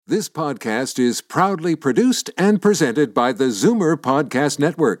This podcast is proudly produced and presented by the Zoomer Podcast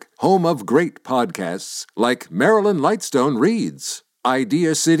Network, home of great podcasts like Marilyn Lightstone Reads,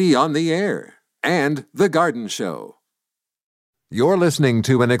 Idea City on the Air, and The Garden Show. You're listening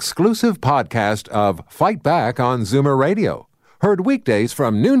to an exclusive podcast of Fight Back on Zoomer Radio, heard weekdays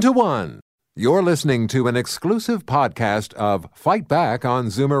from noon to 1. You're listening to an exclusive podcast of Fight Back on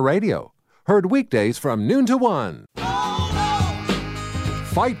Zoomer Radio, heard weekdays from noon to 1.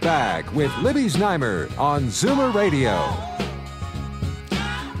 Fight Back with Libby Znaimer on Zoomer Radio.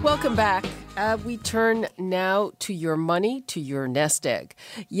 Welcome back. We turn now to your money, to your nest egg.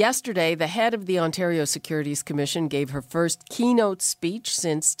 Yesterday, the head of the Ontario Securities Commission gave her first keynote speech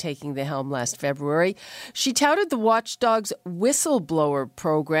since taking the helm last February. She touted the watchdog's whistleblower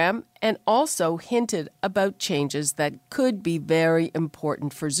program and also hinted about changes that could be very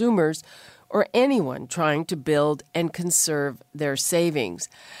important for Zoomers or anyone trying to build and conserve their savings.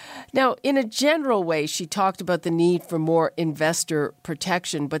 Now, in a general way, she talked about the need for more investor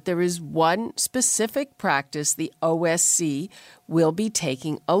protection, but there is one specific practice the OSC will be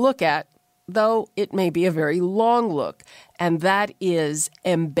taking a look at, though it may be a very long look, and that is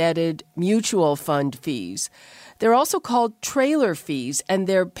embedded mutual fund fees. They're also called trailer fees, and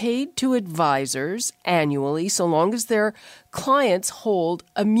they're paid to advisors annually so long as their clients hold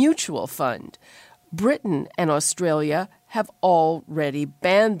a mutual fund. Britain and Australia have already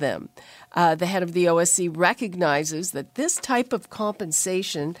banned them. The head of the OSC recognizes that this type of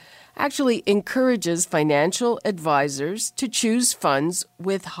compensation actually encourages financial advisors to choose funds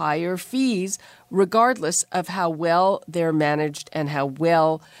with higher fees, regardless of how well they're managed and how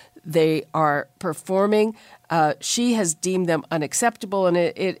well they are performing. She has deemed them unacceptable, and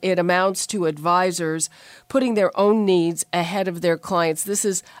it amounts to advisors putting their own needs ahead of their clients. This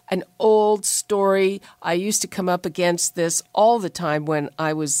is an old story. I used to come up against this all the time when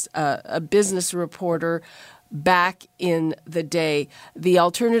I was a business reporter back in the day. The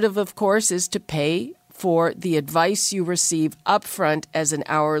alternative, of course, is to pay for the advice you receive upfront as an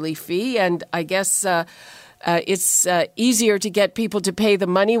hourly fee, and I guess it's easier to get people to pay the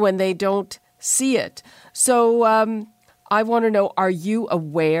money when they don't see it. So I want to know, are you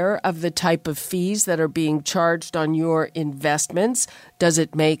aware of the type of fees that are being charged on your investments? Does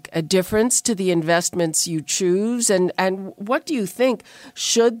it make a difference to the investments you choose? And what do you think?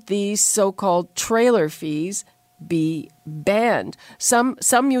 Should these so-called trailer fees be banned? Some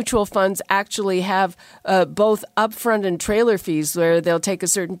mutual funds actually have both upfront and trailer fees where they'll take a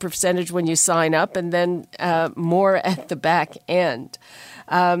certain percentage when you sign up and then more at the back end.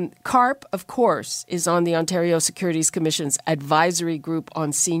 CARP, of course, is on the Ontario Securities Commission's advisory group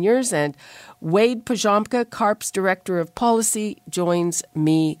on seniors, and Wade Pajomka, CARP's Director of Policy, joins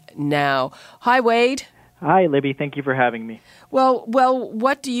me now. Hi, Wade. Hi, Libby. Thank you for having me. Well,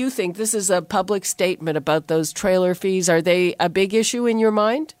 what do you think? This is a public statement about those trailer fees. Are they a big issue in your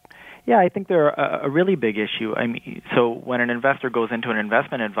mind? Yeah, I think they're a really big issue. I mean, so when an investor goes into an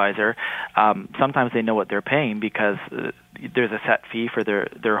investment advisor, sometimes they know what they're paying because there's a set fee for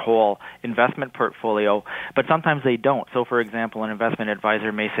their whole investment portfolio, but sometimes they don't. So, for example, an investment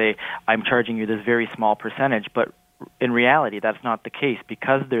advisor may say, I'm charging you this very small percentage, but in reality, that's not the case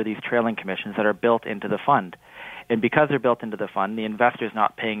because there are these trailing commissions that are built into the fund. And because they're built into the fund, the investor's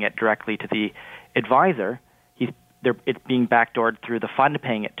not paying it directly to the advisor. It's being backdoored through the fund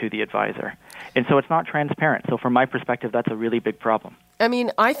paying it to the advisor. And so it's not transparent. So from my perspective, that's a really big problem. I mean,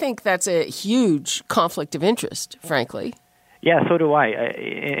 I think that's a huge conflict of interest, frankly. Yeah, so do I.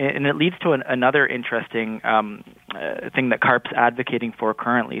 And it leads to another interesting thing that CARP's advocating for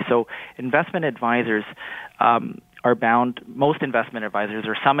currently. So investment advisors are bound, most investment advisors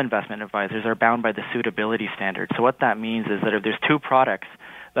or some investment advisors are bound by the suitability standard. So what that means is that if there's two products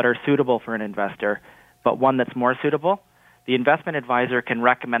that are suitable for an investor, but one that's more suitable, the investment advisor can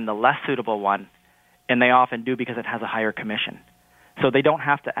recommend the less suitable one, and they often do because it has a higher commission. So they don't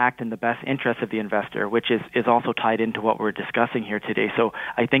have to act in the best interest of the investor, which is also tied into what we're discussing here today. So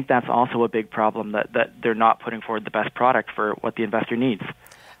I think that's also a big problem, that they're not putting forward the best product for what the investor needs.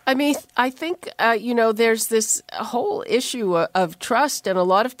 I mean, I think, there's this whole issue of trust, and a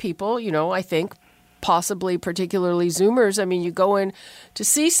lot of people, I think, possibly particularly Zoomers, I mean, you go in to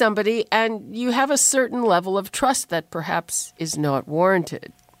see somebody and you have a certain level of trust that perhaps is not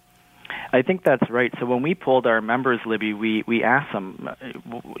warranted. I think that's right. So when we polled our members, Libby, we asked them,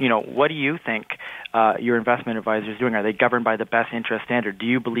 what do you think your investment advisor is doing? Are they governed by the best interest standard? Do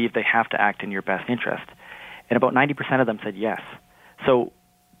you believe they have to act in your best interest? And about 90% of them said yes. So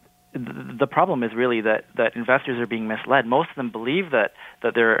the problem is really that investors are being misled. Most of them believe that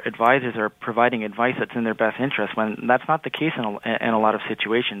their advisors are providing advice that's in their best interest, when that's not the case in a lot of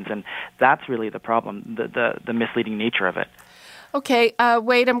situations, and that's really the problem, the misleading nature of it. Okay,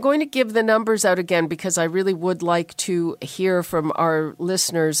 Wade, I'm going to give the numbers out again because I really would like to hear from our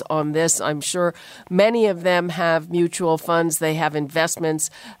listeners on this. I'm sure many of them have mutual funds. They have investments.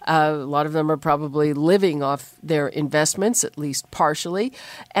 A lot of them are probably living off their investments, at least partially.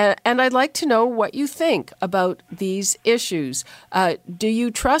 And I'd like to know what you think about these issues. Do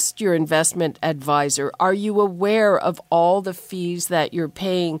you trust your investment advisor? Are you aware of all the fees that you're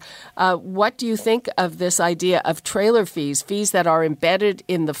paying? What do you think of this idea of trailer fees that are embedded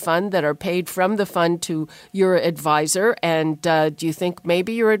in the fund, that are paid from the fund to your advisor? And do you think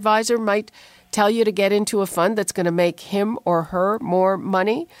maybe your advisor might tell you to get into a fund that's going to make him or her more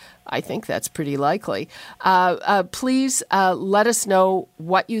money? I think that's pretty likely. Please let us know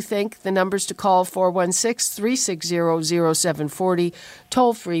what you think. The numbers to call, 416-360-0740,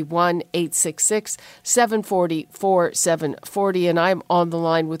 toll-free 1-866-740-4740. And I'm on the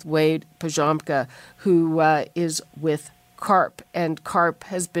line with Wade Pajamka, who is with CARP, and CARP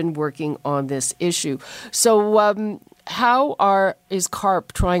has been working on this issue. So how is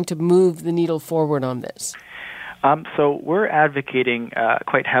CARP trying to move the needle forward on this? So we're advocating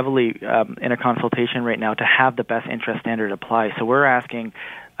quite heavily in a consultation right now to have the best interest standard apply. So we're asking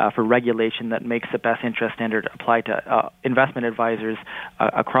for regulation that makes the best interest standard apply to investment advisors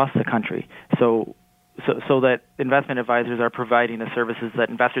across the country. So that investment advisors are providing the services that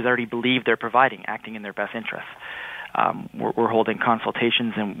investors already believe they're providing, acting in their best interests. We're holding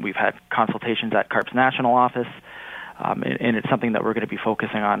consultations, and we've had consultations at CARP's national office, and it's something that we're going to be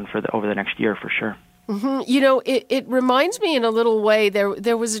focusing on over the next year for sure. Mm-hmm. You know, it reminds me in a little way,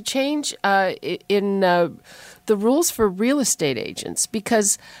 there was a change in the rules for real estate agents,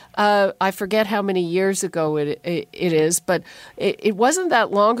 because I forget how many years ago it is, but it wasn't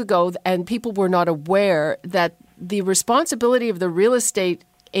that long ago, and people were not aware that the responsibility of the real estate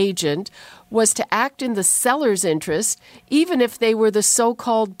agent was to act in the seller's interest, even if they were the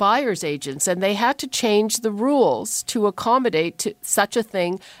so-called buyer's agents. And they had to change the rules to accommodate to such a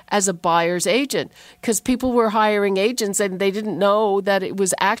thing as a buyer's agent, because people were hiring agents and they didn't know that it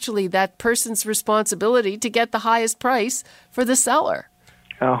was actually that person's responsibility to get the highest price for the seller.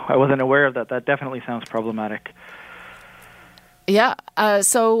 Oh, I wasn't aware of that. That definitely sounds problematic. Yeah.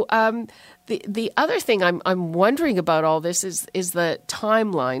 The other thing I'm wondering about all this is the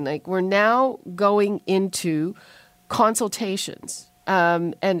timeline. Like, we're now going into consultations,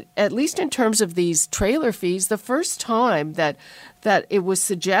 and at least in terms of these trailer fees, the first time that it was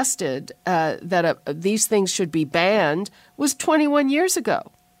suggested that these things should be banned was 21 years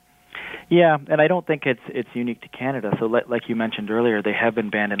ago. Yeah, and I don't think it's unique to Canada. So, like you mentioned earlier, they have been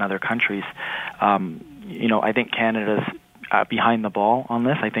banned in other countries. I think Canada's behind the ball on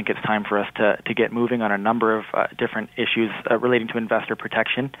this. I think it's time for us to get moving on a number of different issues relating to investor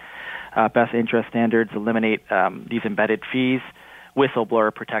protection, best interest standards, eliminate these embedded fees,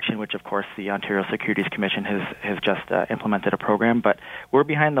 whistleblower protection, which of course the Ontario Securities Commission has just implemented a program. But we're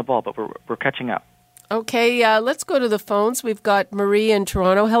behind the ball, but we're catching up. Okay, let's go to the phones. We've got Marie in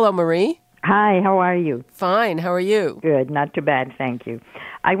Toronto. Hello, Marie. Hi, how are you? Fine, how are you? Good, not too bad, thank you.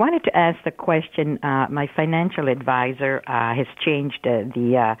 I wanted to ask the question, my financial advisor has changed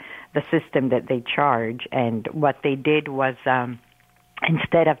the system that they charge, and what they did was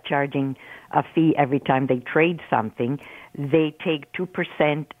instead of charging a fee every time they trade something, they take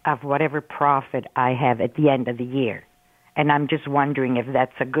 2% of whatever profit I have at the end of the year. And I'm just wondering if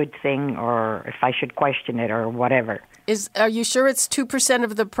that's a good thing or if I should question it or whatever. Are you sure it's 2%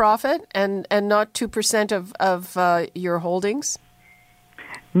 of the profit and not 2% of your holdings?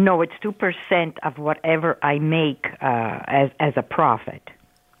 No, it's 2% of whatever I make as a profit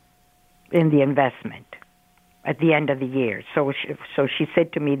in the investment at the end of the year. So she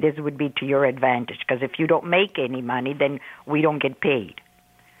said to me, this would be to your advantage, because if you don't make any money, then we don't get paid.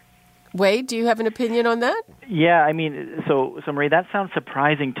 Wade, do you have an opinion on that? Yeah, I mean, so Marie, that sounds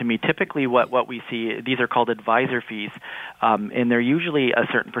surprising to me. Typically what we see, these are called advisor fees, and they're usually a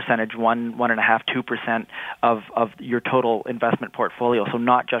certain percentage, 1.5%, 2% of your total investment portfolio, so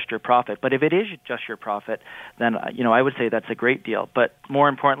not just your profit. But if it is just your profit, then, I would say that's a great deal. But more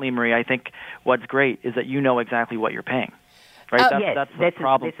importantly, Marie, I think what's great is that you know exactly what you're paying. Right? Yes, that's the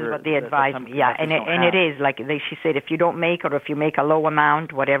problem. This is what they advise me. Yeah, and it is like she said, if you don't make or if you make a low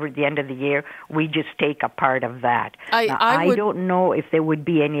amount, whatever, at the end of the year, we just take a part of that. I don't know if there would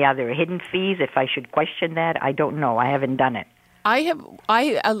be any other hidden fees. If I should question that, I don't know. I haven't done it.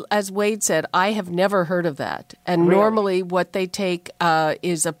 As Wade said, I have never heard of that. And Really? normally what they take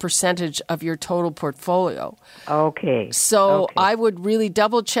is a percentage of your total portfolio. Okay. So Okay. I would really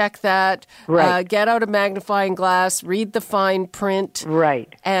double check that, Right. get out a magnifying glass, read the fine print.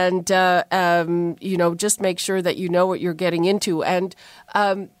 Right. And, just make sure that you know what you're getting into. And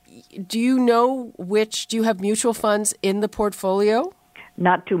do you have mutual funds in the portfolio?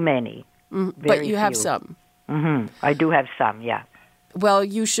 Not too many. But you have few. some. I do have some, yeah. Well,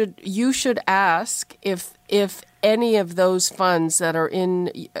 you should ask if any of those funds that are in.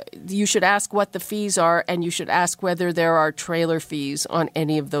 You should ask what the fees are, and you should ask whether there are trailer fees on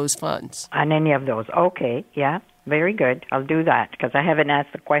any of those funds. On any of those. Okay, yeah. Very good. I'll do that because I haven't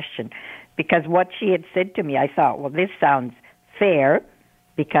asked the question. Because what she had said to me, I thought, well, this sounds fair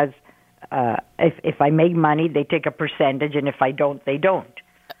because if I make money, they take a percentage, and if I don't, they don't.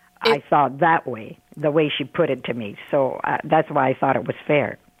 I thought that way, the way she put it to me. So that's why I thought it was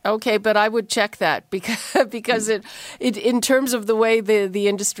fair. Okay, but I would check that because it in terms of the way the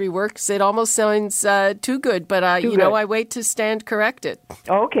industry works, it almost sounds too good. But I wait to stand corrected.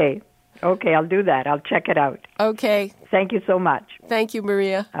 Okay, I'll do that. I'll check it out. Okay. Thank you so much. Thank you,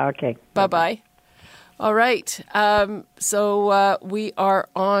 Maria. Okay. Bye-bye. All right. So we are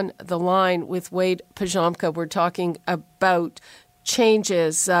on the line with Wade Pijomka. We're talking about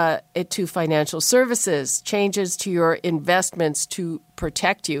changes to financial services, changes to your investments to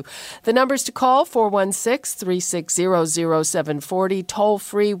protect you. The numbers to call, 416-360-0740,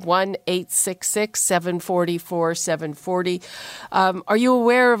 toll-free 1-866-740-4740. Are you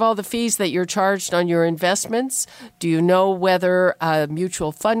aware of all the fees that you're charged on your investments? Do you know whether a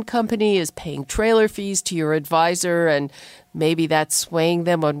mutual fund company is paying trailer fees to your advisor and maybe that's swaying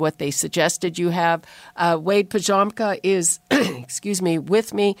them on what they suggested you have? Wade Pijomka is,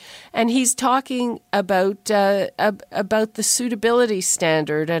 with me, and he's talking about the suitability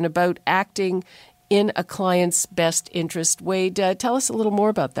standard and about acting in a client's best interest. Wade, tell us a little more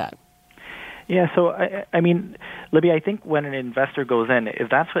about that. Yeah, so I mean, Libby, I think when an investor goes in, if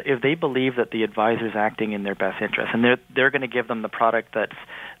they believe that the advisor is acting in their best interest, and they're going to give them the product that's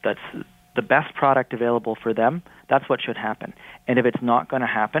the best product available for them, that's what should happen. And if it's not going to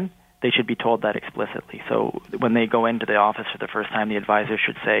happen, they should be told that explicitly. So when they go into the office for the first time, the advisor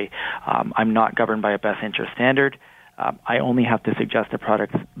should say, I'm not governed by a best interest standard. I only have to suggest a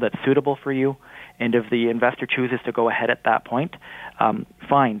product that's suitable for you. And if the investor chooses to go ahead at that point,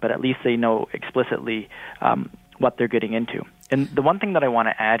 fine, but at least they know explicitly what they're getting into. And the one thing that I want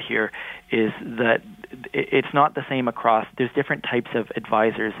to add here is that it's not the same across. There's different types of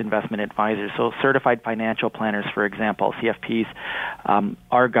advisors, investment advisors. So certified financial planners, for example, CFPs,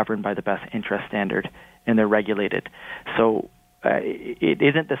 are governed by the best interest standard, and they're regulated. So it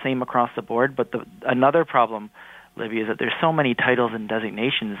isn't the same across the board. But another problem, Libby, is that there's so many titles and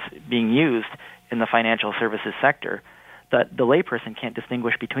designations being used in the financial services sector that the layperson can't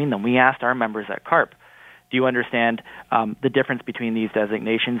distinguish between them. We asked our members at CARP, do you understand the difference between these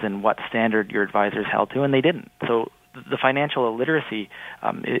designations and what standard your advisor is held to? And they didn't. So the financial illiteracy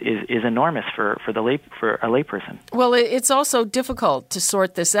is enormous for a layperson. Well, it's also difficult to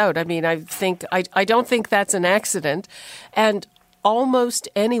sort this out. I mean, I don't think that's an accident, and almost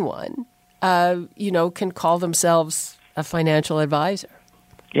anyone, can call themselves a financial advisor.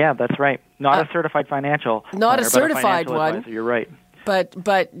 Yeah, that's right. Not a certified financial. Not planner, a certified but a one. advisor. You're right. But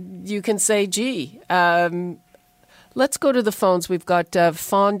you can say, gee, let's go to the phones. We've got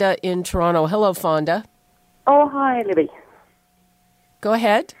Fonda in Toronto. Hello, Fonda. Oh, hi, Libby. Go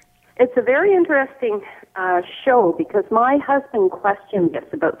ahead. It's a very interesting show because my husband questioned this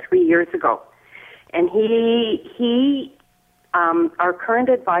about 3 years ago. And he our current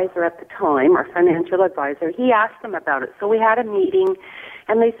advisor at the time, our financial advisor, he asked him about it. So we had a meeting,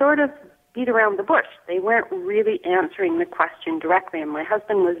 and they sort of beat around the bush. They weren't really answering the question directly, and my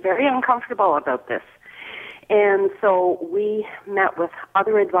husband was very uncomfortable about this. And so we met with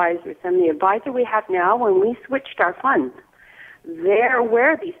other advisors, and the advisor we have now, when we switched our funds, there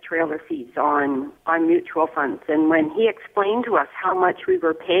were these trailer fees on mutual funds. And when he explained to us how much we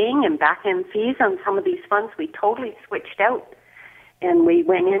were paying and back-end fees on some of these funds, we totally switched out. And we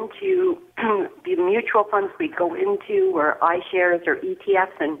went into the mutual funds we go into, or iShares or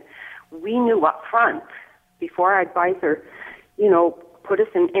ETFs, and we knew up front, before our advisor, put us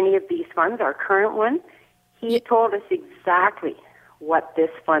in any of these funds, our current one, he told us exactly what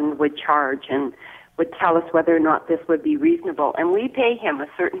this fund would charge and would tell us whether or not this would be reasonable. And we pay him a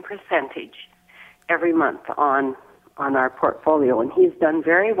certain percentage every month on our portfolio, and he's done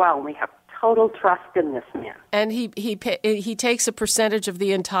very well. We have total trust in this man. And he takes a percentage of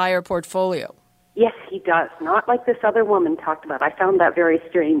the entire portfolio. Yes, he does. Not like this other woman talked about. I found that very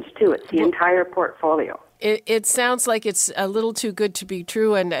strange, too. It's the entire portfolio. It sounds like it's a little too good to be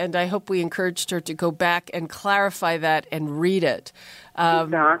true, and I hope we encouraged her to go back and clarify that and read it.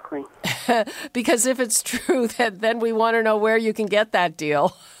 Exactly. Because if it's true, then we want to know where you can get that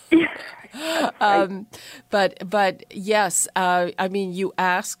deal. But yes, I mean, you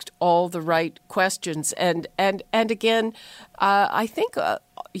asked all the right questions, and again, I think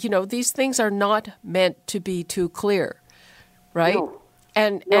these things are not meant to be too clear, right? No.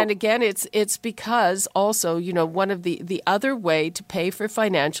 And again, it's because also, one of the other way to pay for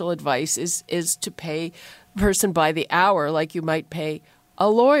financial advice is to pay a person by the hour, like you might pay a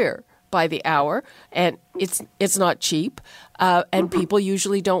lawyer by the hour, and it's not cheap, and people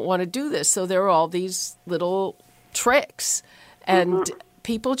usually don't want to do this. So there are all these little tricks, and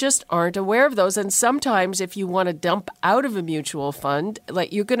people just aren't aware of those. And sometimes, if you want to dump out of a mutual fund,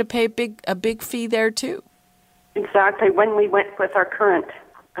 like, you're going to pay a big fee there too. Exactly. When we went with our current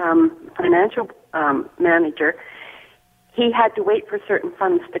financial manager, he had to wait for certain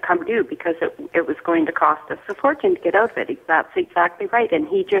funds to come due because it was going to cost us a fortune to get out of it. That's exactly right. And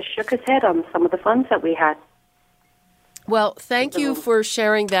he just shook his head on some of the funds that we had. Well, thank you for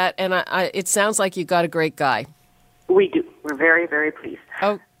sharing that. And it sounds like you got a great guy. We do. We're very, very pleased.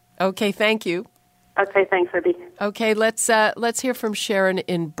 Oh, okay. Thank you. Okay. Thanks, Libby. Okay. Let's hear from Sharon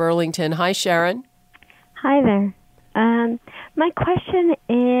in Burlington. Hi, Sharon. Hi there. My question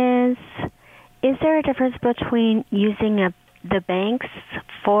is there a difference between using the banks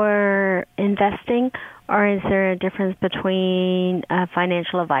for investing, or is there a difference between a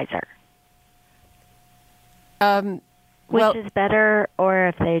financial advisor? Which is better, or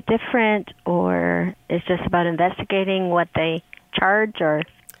if they're different, or it's just about investigating what they charge, or...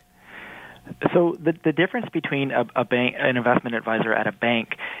 So the difference between a bank, an investment advisor at a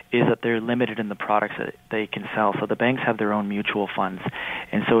bank, is that they're limited in the products that they can sell. So the banks have their own mutual funds,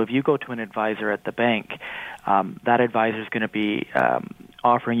 and so if you go to an advisor at the bank, that advisor is going to be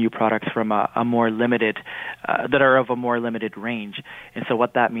offering you products from a more limited, that are of a more limited range. And so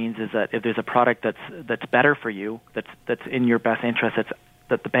what that means is that if there's a product that's better for you, that's in your best interest,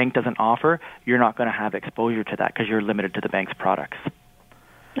 that the bank doesn't offer, you're not going to have exposure to that because you're limited to the bank's products.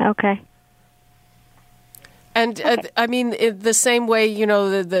 Okay. And I mean, in the same way,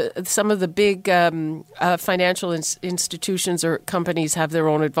 some of the big financial institutions or companies have their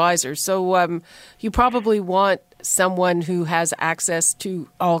own advisors. So you probably want someone who has access to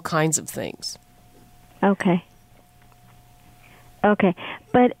all kinds of things. Okay.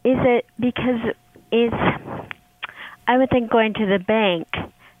 But is it because I would think going to the bank,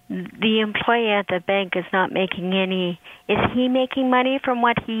 the employee at the bank is not making any. Is he making money from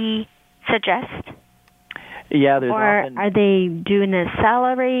what he suggests? Yeah, there's or often... are they doing a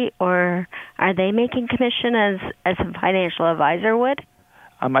salary, or are they making commission as a financial advisor would?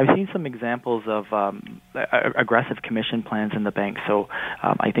 I've seen some examples of aggressive commission plans in the bank, so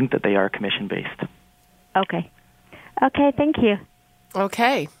I think that they are commission-based. Okay, thank you.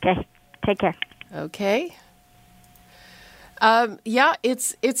 Okay, take care. Okay. Yeah,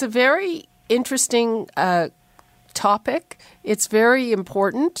 it's a very interesting topic. It's very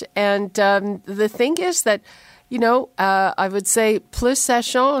important, and the thing is that, I would say plus ça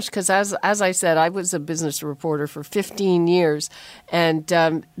change, because as I said, I was a business reporter for 15 years,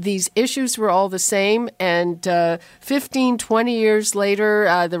 and these issues were all the same, and 15, 20 years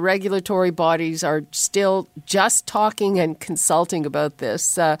later, the regulatory bodies are still just talking and consulting about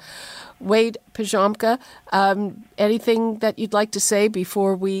this. Wade Pijomka, anything that you'd like to say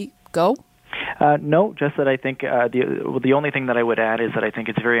before we go? No, just that I think the only thing that I would add is that I think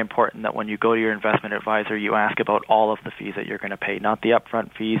it's very important that when you go to your investment advisor, you ask about all of the fees that you're going to pay, not the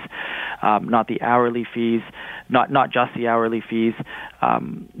upfront fees, not the hourly fees, not just the hourly fees,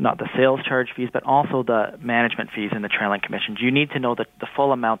 not the sales charge fees, but also the management fees and the trailing commissions. You need to know the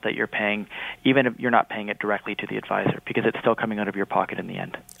full amount that you're paying, even if you're not paying it directly to the advisor, because it's still coming out of your pocket in the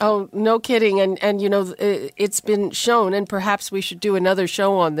end. Oh, no kidding. And it's been shown, and perhaps we should do another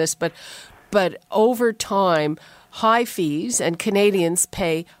show on this, but over time, high fees, and Canadians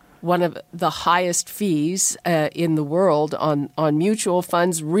pay one of the highest fees in the world on mutual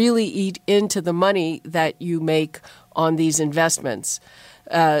funds, really eat into the money that you make on these investments.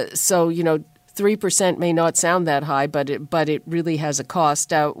 So 3% may not sound that high, but it really has a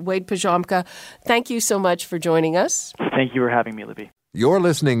cost. Wade Pijomka, thank you so much for joining us. Thank you for having me, Libby. You're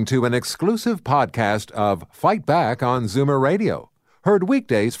listening to an exclusive podcast of Fight Back on Zoomer Radio. Heard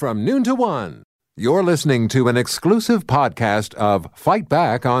weekdays from noon to 1. You're listening to an exclusive podcast of Fight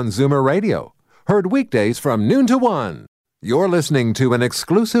Back on Zoomer Radio. Heard weekdays from noon to 1. You're listening to an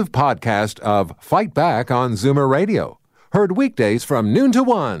exclusive podcast of Fight Back on Zoomer Radio, heard weekdays from noon to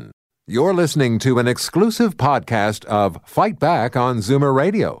 1. You're listening to an exclusive podcast of Fight Back on Zoomer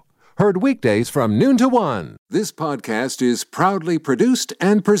Radio, heard weekdays from noon to 1. This podcast is proudly produced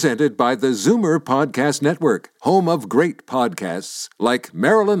and presented by the Zoomer Podcast Network, home of great podcasts like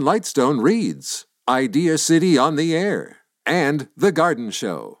Marilyn Lightstone Reads, Idea City on the Air, and The Garden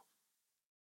Show.